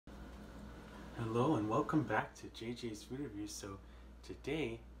Hello and welcome back to JJ's Food Reviews. So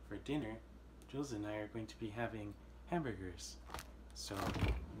today for dinner, Jules and I are going to be having hamburgers. So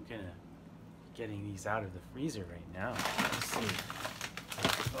I'm gonna be getting these out of the freezer right now. Let's see.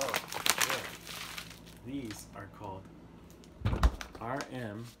 Oh, yeah. These are called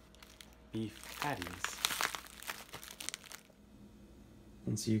RM beef patties.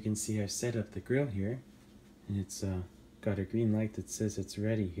 And so you can see I've set up the grill here, and it's got a green light that says it's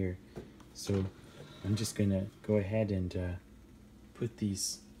ready here. So I'm just gonna go ahead and put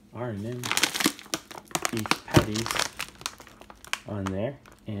these R&M beef patties on there,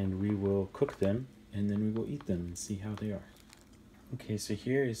 and we will cook them, and then we will eat them and see how they are. Okay, so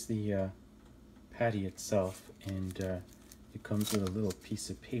here is the patty itself, and it comes with a little piece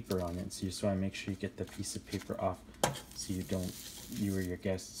of paper on it. So you just want to make sure you get the piece of paper off, so you or your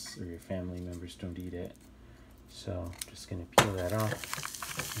guests or your family members don't eat it. So I'm just gonna peel that off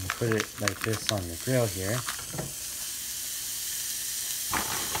and put it like this on the grill here.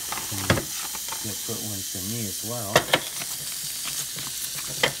 And you'll put one for me as well.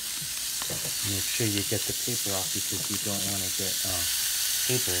 Make sure you get the paper off because you don't want to get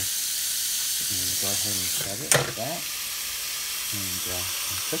paper. And go ahead and set it like that, and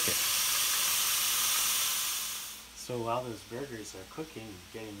cook it. So while those burgers are cooking and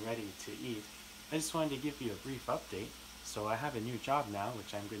getting ready to eat, I just wanted to give you a brief update. So I have a new job now,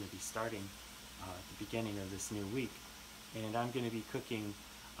 which I'm going to be starting at the beginning of this new week. And I'm going to be cooking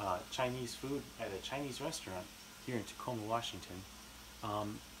Chinese food at a Chinese restaurant here in Tacoma, Washington.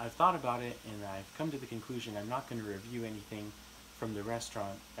 I've thought about it, and I've come to the conclusion I'm not going to review anything from the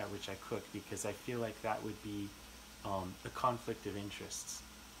restaurant at which I cook, because I feel like that would be a conflict of interests.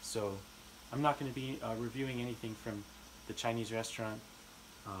 So I'm not going to be reviewing anything from the Chinese restaurant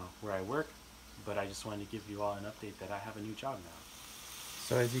where I work, but I just wanted to give you all an update that I have a new job now.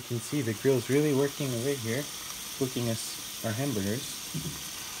 So as you can see, the grill's really working away here, cooking us our hamburgers.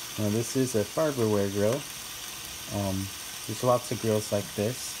 Now this is a Farberware grill. There's lots of grills like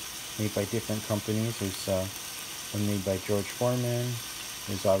this, made by different companies. There's one made by George Foreman.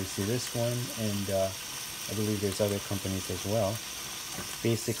 There's obviously this one, and I believe there's other companies as well.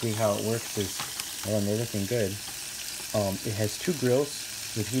 Basically how it works is, well, and they're looking good. It has two grills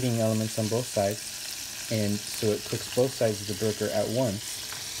with heating elements on both sides, and so it cooks both sides of the burger at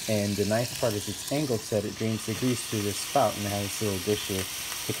once. And the nice part is it's angled so that it drains the grease through this spout, and it has this little dish here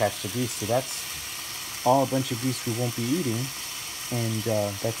to catch the grease. So that's all a bunch of grease we won't be eating, and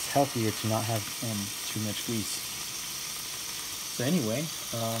that's healthier to not have too much grease. So anyway,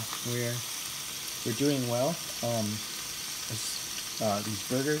 we're doing well. These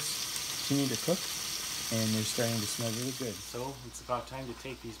burgers continue to cook, and they're starting to smell really good. So it's about time to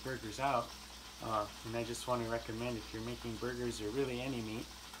take these burgers out, and I just want to recommend, if you're making burgers or really any meat,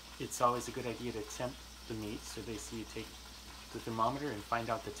 it's always a good idea to temp the meat. So basically you take the thermometer and find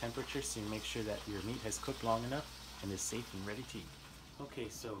out the temperature, so you make sure that your meat has cooked long enough and is safe and ready to eat. Okay,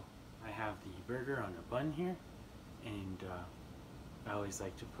 so I have the burger on a bun here, and I always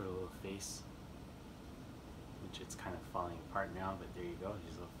like to put a little face, which it's kind of falling apart now, but there you go,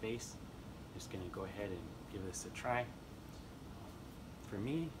 there's a little face. Just gonna go ahead and give this a try. For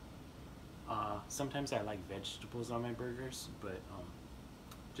me, sometimes I like vegetables on my burgers, but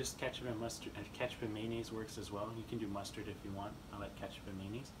just ketchup and mustard, ketchup and mayonnaise works as well. You can do mustard if you want. I like ketchup and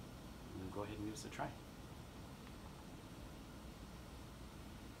mayonnaise. And then go ahead and give this a try.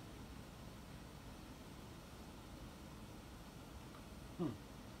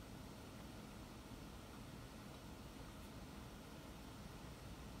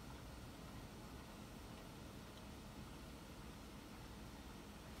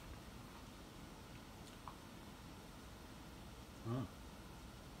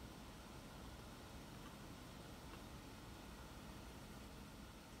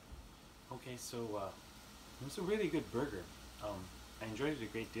 Okay, so it was a really good burger. I enjoyed it a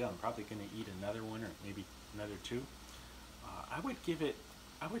great deal. I'm probably going to eat another one, or maybe another two. I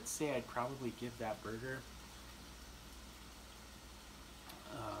would say I'd probably give that burger,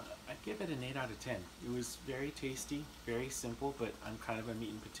 I'd give it an 8 out of 10. It was very tasty, very simple, but I'm kind of a meat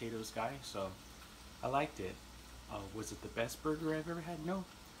and potatoes guy, so I liked it. Was it the best burger I've ever had? No.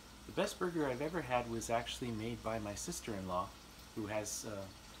 The best burger I've ever had was actually made by my sister-in-law, who has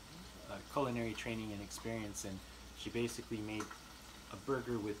culinary training and experience, and she basically made a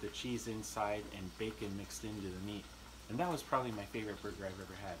burger with the cheese inside and bacon mixed into the meat, and that was probably my favorite burger I've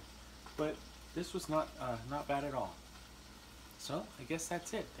ever had. But this was not bad at all. So I guess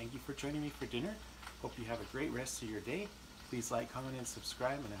that's it. Thank you for joining me for dinner. Hope you have a great rest of your day. Please like, comment, and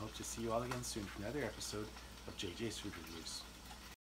subscribe, and I hope to see you all again soon for another episode of JJ's Food Reviews.